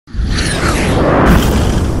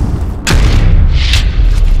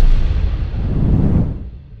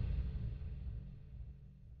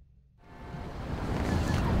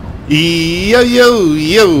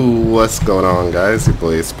Yo, what's going on, guys? Your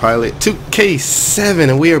boy is Pilot 2K7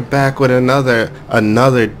 and we are back with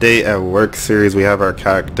another day at work series. We have our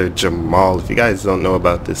character Jamal. If you guys don't know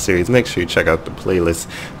about this series, make sure you check out the playlist.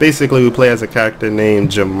 Basically, we play as a character named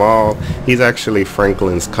Jamal. He's actually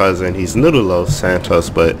Franklin's cousin. He's new to Los Santos,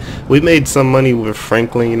 but we made some money with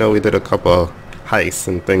Franklin. You know, we did a couple heists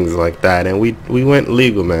and things like that, and we went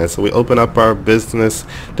legal, man. So we opened up our business.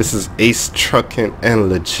 This is Ace Trucking and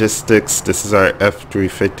Logistics. This is our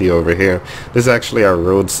F-350 over here. This is actually our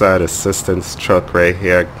roadside assistance truck right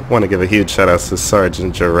here. I want to give a huge shout out to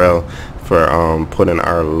Sergeant Jarrell for putting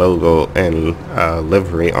our logo and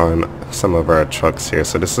livery on some of our trucks here.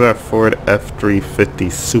 So this is our Ford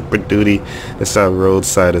F-350 Super Duty. It's our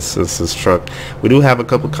roadside assistance truck. We do have a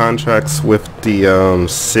couple contracts with the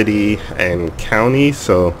city and county.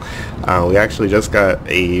 So we actually just got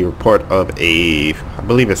a report of I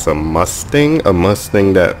believe it's a Mustang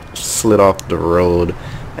that slid off the road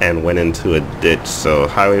and went into a ditch. So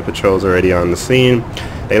highway patrol's already on the scene.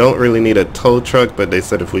 They don't really need a tow truck, but they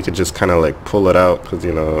said if we could just kind of like pull it out, because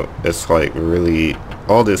you know it's like really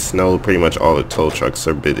all this snow, pretty much all the tow trucks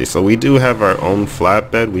are busy. So we do have our own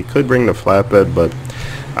flatbed. We could bring the flatbed, but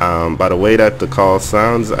by the way that the call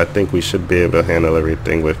sounds, I think we should be able to handle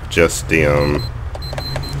everything with just the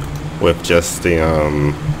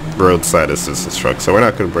roadside assistance truck. So we're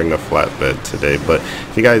not going to bring the flatbed today, but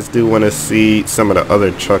if you guys do want to see some of the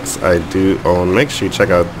other trucks I do own, make sure you check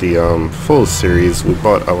out the full series. We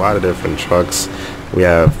bought a lot of different trucks. We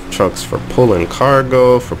have trucks for pulling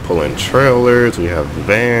cargo, for pulling trailers, we have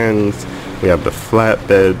vans, we have the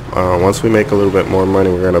flatbed. Once we make a little bit more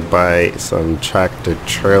money, we're going to buy some tractor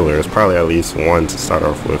trailers, probably at least one to start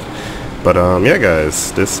off with. But yeah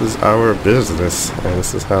guys, this is our business and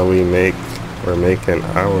this is how we're making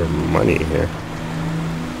our money here.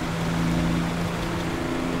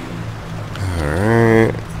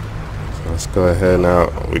 Alright, so let's go ahead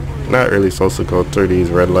now. We're not really supposed to go through these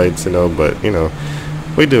red lights, you know, but you know,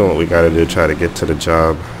 we're doing what we gotta do, try to get to the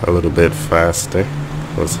job a little bit faster.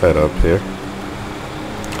 Let's head up here.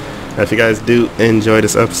 Now, if you guys do enjoy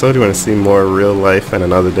this episode, you want to see more real life and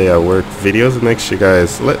another day at work videos, make sure you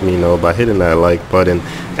guys let me know by hitting that like button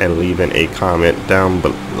and leaving a comment down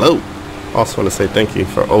below. Also want to say thank you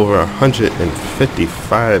for over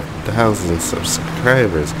 155,000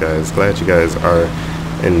 subscribers, guys. Glad you guys are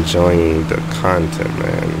enjoying the content,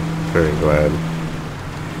 man. Very glad.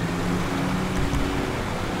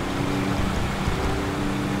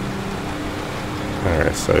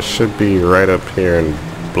 Alright, so it should be right up here in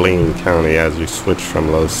Blaine County as we switch from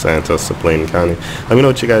Los Santos to Blaine County. Let me know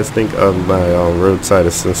what you guys think of my roadside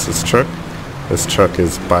assistance truck. This truck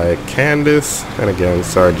is by Candace, and again,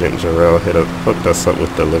 Sergeant Jarrell hooked us up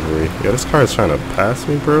with delivery. Yeah, this car is trying to pass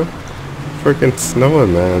me, bro. Freaking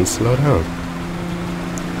snowing, man. Slow down.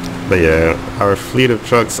 But yeah, our fleet of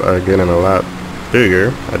trucks are getting a lot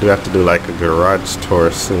bigger. I do have to do like a garage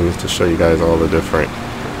tour soon to show you guys all the different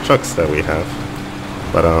trucks that we have.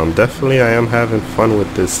 But definitely I am having fun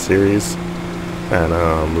with this series, and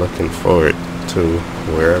I'm looking forward to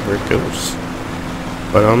wherever it goes.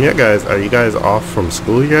 But yeah guys, are you guys off from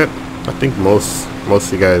school yet? I think most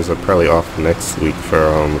of you guys are probably off next week for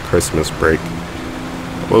Christmas break.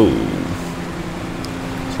 Whoa.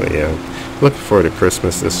 So yeah, looking forward to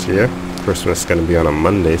Christmas this year. Christmas is going to be on a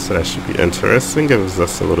Monday, so that should be interesting. Gives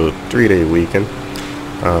us a little 3-day weekend.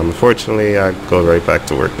 Unfortunately, I go right back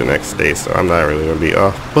to work the next day, so I'm not really going to be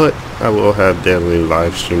off, but I will have daily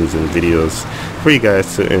live streams and videos for you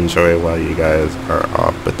guys to enjoy while you guys are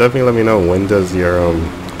off. But definitely let me know, when does your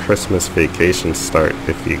Christmas vacation start,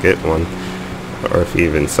 if you get one, or if you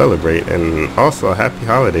even celebrate. And also happy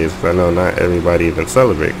holidays, because I know not everybody even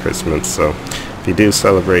celebrate Christmas. So if you do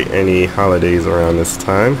celebrate any holidays around this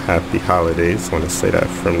time, happy holidays. I want to say that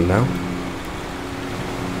from now.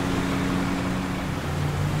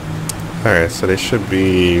 Alright, so they should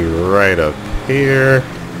be right up here.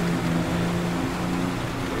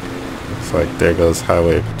 Looks like there goes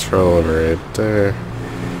highway patrol over right there.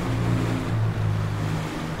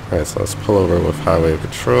 Alright, so let's pull over with highway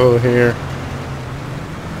patrol here.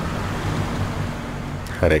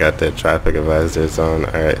 Alright, they got their traffic advisors on.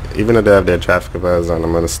 Alright, even though they have their traffic advisors on,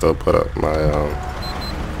 I'm gonna still put up my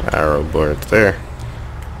arrow board there,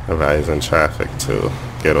 advising traffic to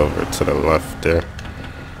get over to the left there.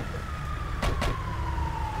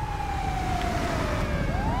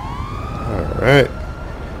 Alright.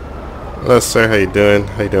 Hello sir, how you doing?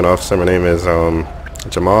 How you doing, officer? My name is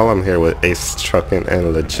Jamal. I'm here with Ace Trucking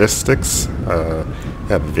and Logistics. You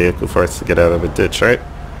have a vehicle for us to get out of a ditch, right?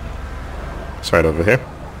 It's right over here.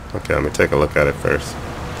 Okay, let me take a look at it first.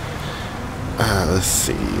 Let's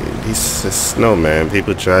see. This is snow, man.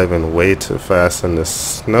 People driving way too fast in the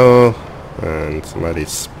snow, and somebody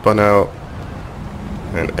spun out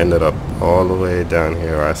and ended up all the way down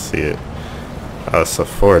here. I see it. It's a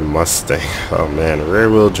Ford Mustang. Oh man,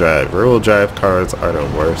 rear wheel drive. Rear wheel drive cars are the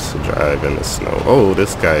worst to drive in the snow. Oh,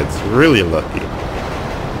 this guy is really lucky.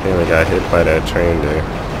 He only got hit by that train there.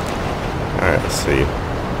 Alright, let's see.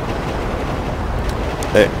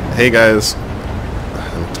 Hey guys.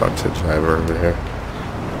 Let me talk to the driver over here.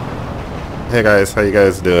 Hey guys, how you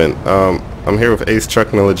guys doing? I'm here with Ace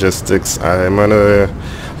Trucking and Logistics. I'm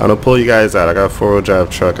gonna pull you guys out. I got a 4-wheel drive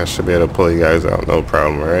truck. I should be able to pull you guys out, no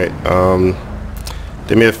problem, alright?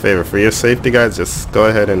 Do me a favor, for your safety guys, just go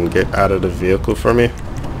ahead and get out of the vehicle for me.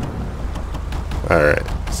 Alright,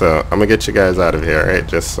 so I'm gonna get you guys out of here, alright?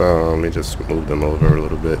 Just let me just move them over a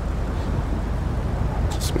little bit.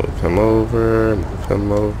 Just move him over,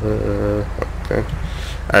 okay.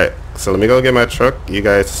 Alright, so let me go get my truck. You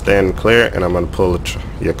guys stand clear, and I'm gonna pull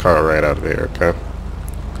your car right out of here, okay?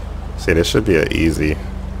 See, this should be an easy.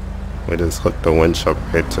 We just hook the winch up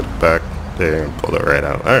right to the back there and pull it right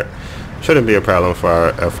out. Alright, shouldn't be a problem for our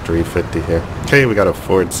F-350 here. Okay, we got a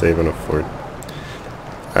Ford saving a Ford.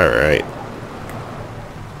 Alright.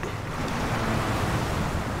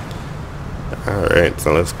 Alright,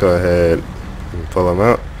 so let's go ahead and pull them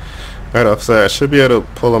out. Alright, officer, I should be able to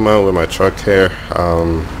pull them out with my truck here.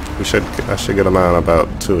 I should get them out in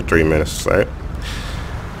about 2 or 3 minutes, right?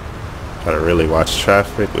 Gotta really watch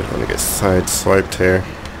traffic. We don't want to get sideswiped here.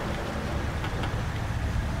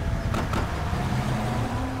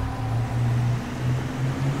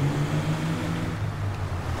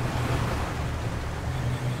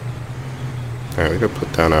 Alright, we can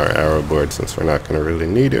put down our arrow board since we're not going to really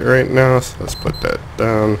need it right now. So let's put that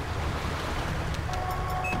down.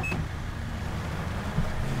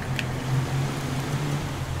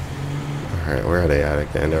 Alright, where are they at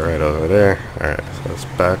again? They're right over there. Alright, so let's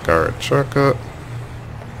back our truck up.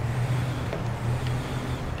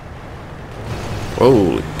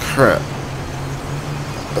 Holy crap.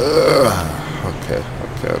 Okay.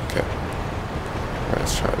 Alright,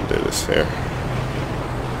 let's try to do this here.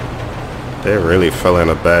 They really fell in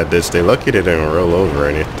a bad ditch. They're lucky they didn't roll over or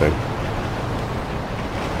anything.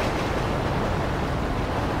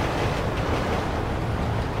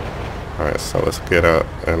 Alright, so let's get up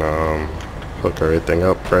and hook everything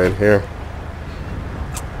up right here.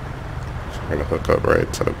 So we're gonna hook up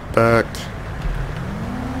right to the back.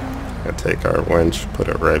 Gonna take our winch, put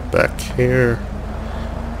it right back here.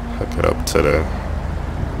 Hook it up to the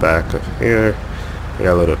back of here. We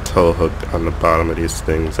got a little tow hook on the bottom of these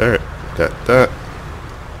things. Alright, got that.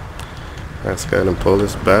 Let's go ahead and pull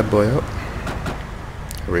this bad boy out.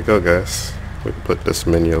 Here we go, guys. We can put this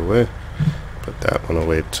menu away. Put that one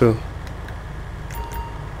away too.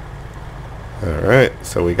 Alright,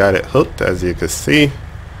 so we got it hooked, as you can see.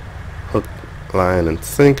 Hook, line, and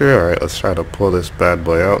sinker. Alright, let's try to pull this bad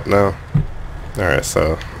boy out now. Alright,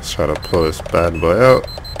 so let's try to pull this bad boy out.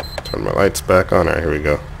 Turn my lights back on. Alright, here we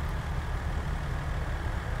go.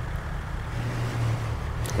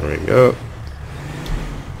 There we go.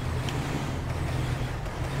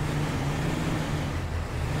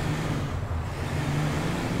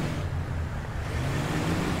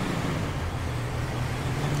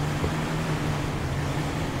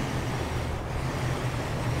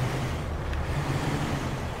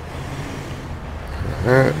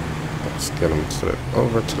 Alright, let's get them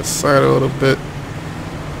over to the side a little bit.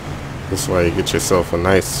 This is why you get yourself a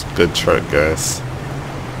nice, good truck, guys.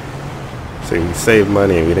 See, we save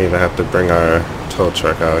money. We didn't even have to bring our tow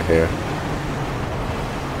truck out here.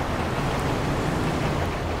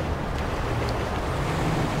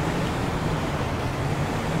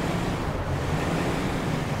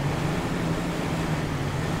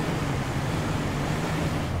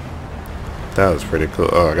 That was pretty cool.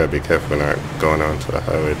 Oh, I gotta be careful not going onto the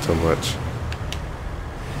highway too much.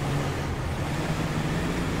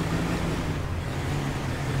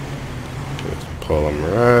 Just pull them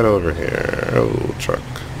right over here. Oh, truck.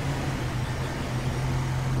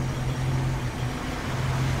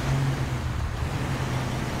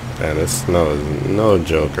 Man, this snow is no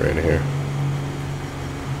joke right here.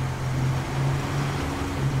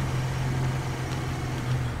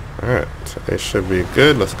 Alright, so they should be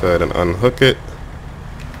good. Let's go ahead and unhook it.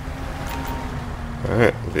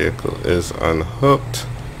 Alright, vehicle is unhooked.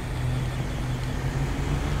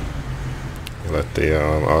 Let the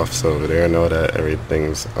officer over there know that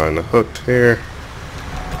everything's unhooked here.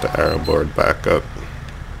 Put the arrow board back up.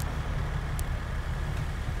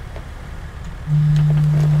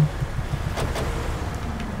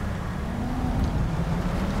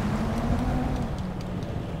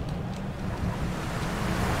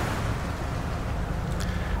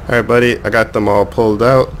 Alright buddy, I got them all pulled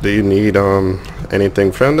out. Do you need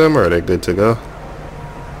anything from them, or are they good to go?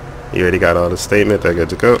 You already got all the statement, they're good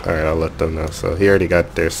to go? Alright, I'll let them know. So he already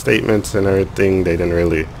got their statements and everything. They didn't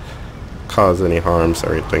really cause any harm, so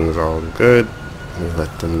everything's all good. Let me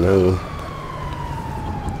let them know.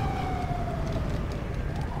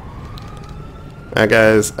 Alright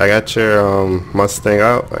guys, I got your Mustang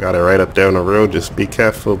out. I got it right up there on the road. Just be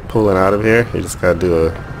careful pulling out of here. You just gotta do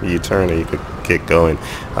a U-turn and you could get going.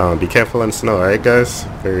 Be careful in snow, alright guys?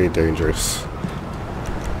 Very dangerous.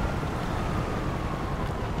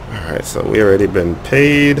 Alright, so we already been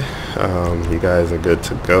paid. You guys are good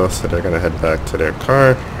to go, so they're gonna head back to their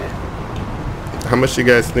car. How much you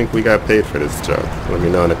guys think we got paid for this job? Let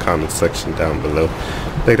me know in the comment section down below.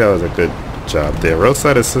 I think that was a good job there.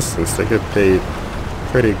 Roadside assistants, they get paid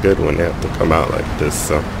pretty good when they have to come out like this,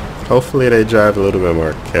 so hopefully they drive a little bit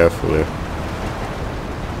more carefully.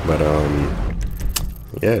 But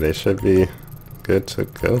yeah, they should be good to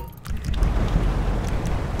go.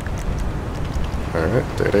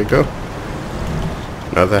 Alright, there they go.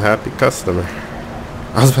 Another happy customer.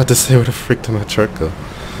 I was about to say, where the freak did my truck go?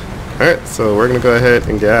 Alright, so we're gonna go ahead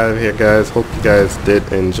and get out of here, guys. Hope you guys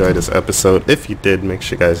did enjoy this episode. If you did, make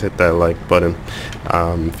sure you guys hit that like button.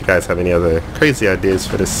 If you guys have any other crazy ideas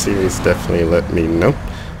for this series, definitely let me know.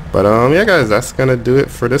 But yeah guys, that's gonna do it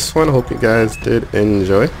for this one. Hope you guys did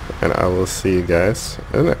enjoy, and I will see you guys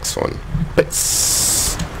in the next one. Peace.